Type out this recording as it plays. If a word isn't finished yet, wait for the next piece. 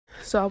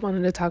So I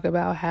wanted to talk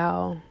about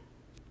how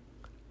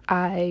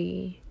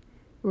I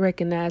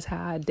recognize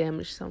how I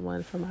damaged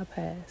someone from my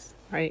past,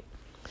 right?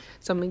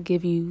 So I'm gonna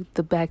give you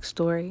the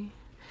backstory.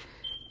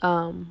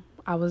 I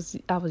was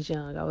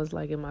young. I was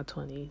like in my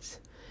 20s.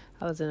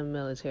 I was in the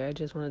military. I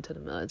just went into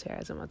the military. I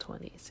was in my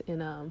 20s,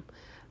 and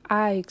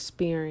I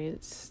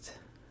experienced.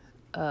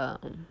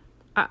 I'm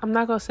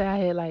not gonna say I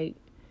had like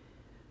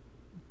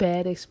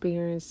bad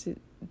experiences.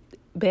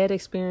 Bad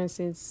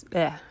experiences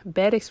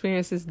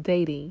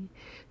dating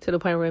to the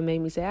point where it made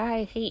me say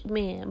I hate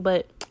men,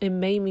 but it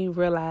made me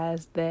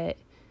realize that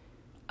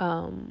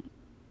the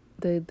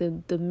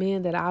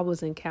men that I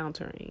was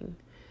encountering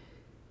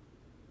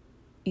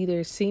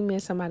either see me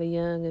as somebody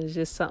young and it's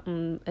just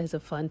something as a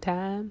fun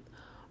time,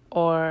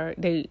 or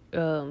they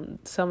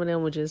some of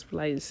them would just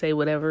like say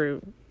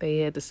whatever they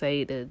had to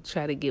say to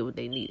try to get what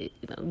they needed,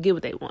 get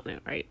what they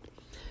wanted, right?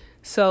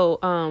 So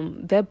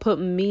that put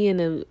me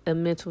in a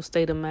mental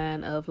state of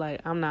mind of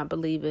like, I'm not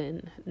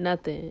believing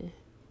nothing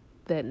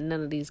that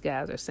none of these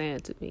guys are saying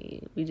to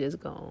me. We just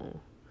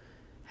gonna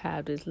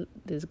have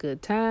this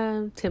good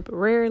time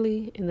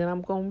temporarily, and then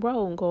I'm gonna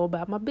roll and go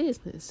about my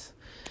business.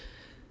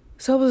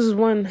 So it was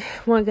one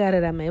guy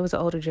that I met. It was an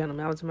older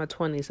gentleman. I was in my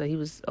 20s, so he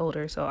was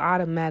older. So I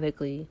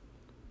automatically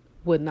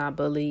would not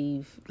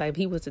believe, like if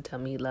he was to tell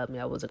me he loved me,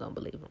 I wasn't gonna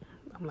believe him.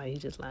 I'm like,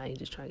 he's just lying. He's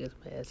just trying to get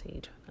some ass. He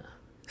ain't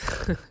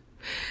trying to.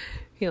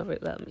 He don't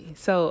really love me.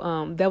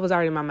 So that was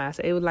already my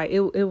mindset. It was like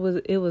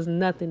it was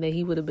nothing that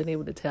he would have been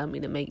able to tell me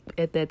to make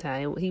at that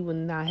time. He would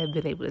not have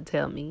been able to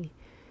tell me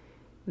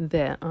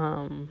that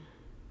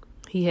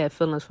he had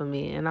feelings for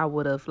me, and I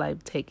would have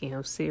like taken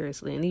him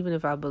seriously. And even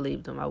if I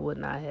believed him, I would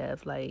not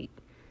have like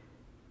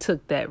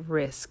took that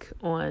risk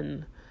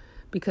on,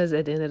 because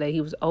at the end of the day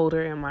he was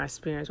older, and my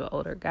experience with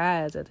older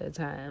guys at that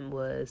time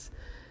was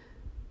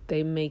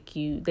they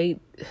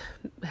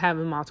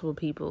having multiple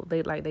people.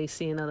 They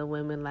seeing other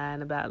women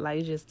lying about,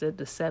 like, just the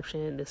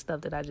deception, the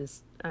stuff that I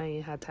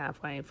ain't had time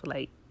for. I ain't for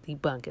like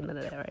debunking none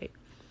of that, right?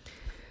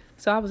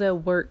 So I was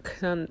at work.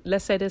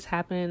 Let's say this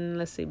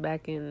happened,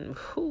 back in,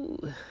 I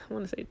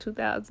want to say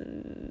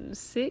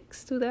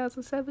 2006,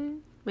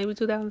 2007, maybe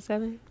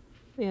 2007.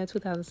 Yeah,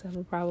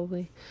 2007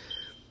 probably.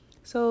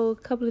 So a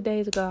couple of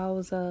days ago,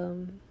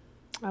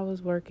 I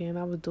was working,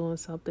 I was doing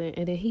something,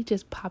 and then he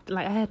just popped,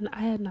 like, I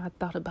had not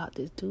thought about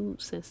this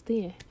dude since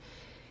then.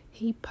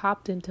 He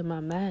popped into my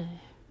mind,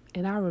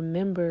 and I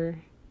remember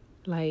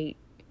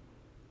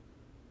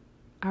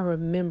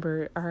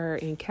our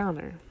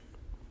encounter,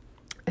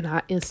 and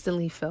I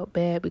instantly felt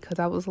bad because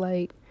I was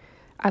like,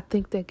 I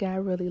think that guy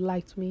really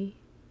liked me,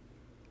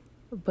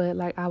 but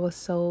like I was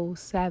so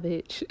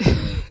savage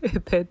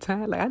at that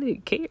time, like I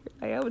didn't care,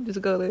 like I would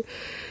just go to.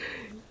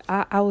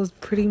 I was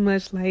pretty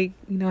much like,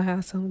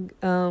 how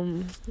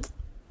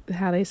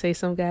how they say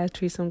some guys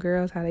treat some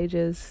girls, how they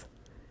just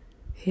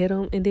hit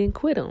them and then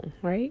quit them,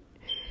 right?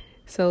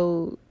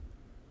 So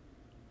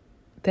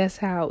that's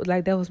how,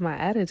 like, that was my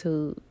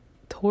attitude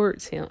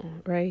towards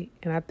him, right?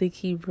 And I think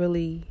he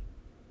really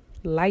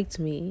liked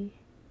me,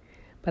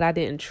 but I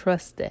didn't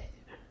trust that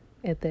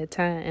at that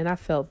time. And I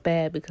felt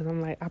bad because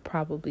I'm like, I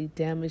probably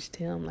damaged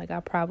him. Like,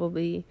 I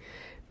probably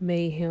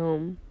made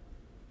him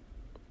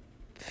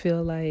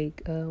feel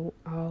like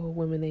all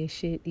women ain't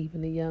shit,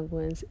 even the young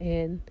ones.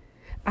 And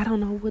I don't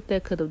know what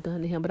that could have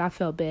done to him, but I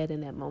felt bad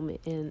in that moment.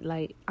 And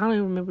like, I don't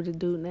even remember the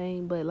dude's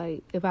name, but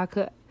like, if I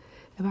could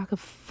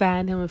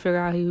find him and figure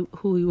out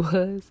who he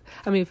was,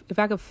 I mean, if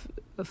I could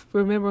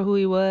remember who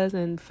he was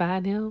and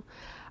find him,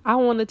 I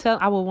would want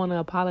to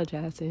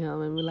apologize to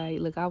him and be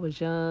like, look, I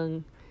was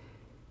young.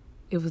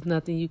 It was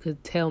nothing you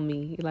could tell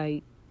me.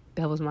 Like,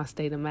 that was my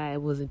state of mind.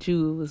 It wasn't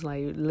you. It was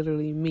like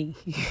literally me.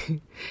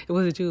 It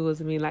wasn't you. It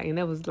wasn't me. Like, and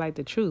that was like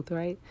the truth,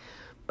 right?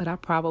 But I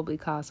probably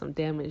caused some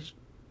damage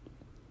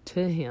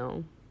to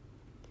him,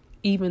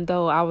 even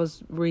though I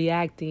was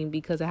reacting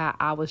because of how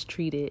I was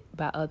treated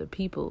by other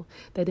people.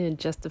 That didn't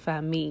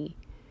justify me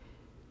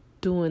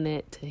doing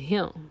that to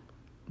him.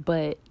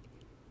 But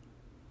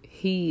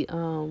he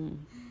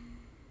don't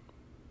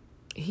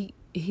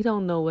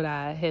know what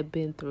I had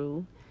been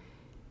through,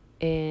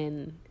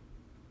 and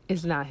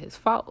it's not his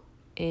fault.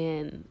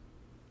 And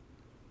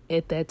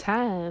at that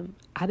time,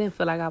 I didn't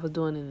feel like I was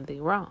doing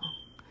anything wrong.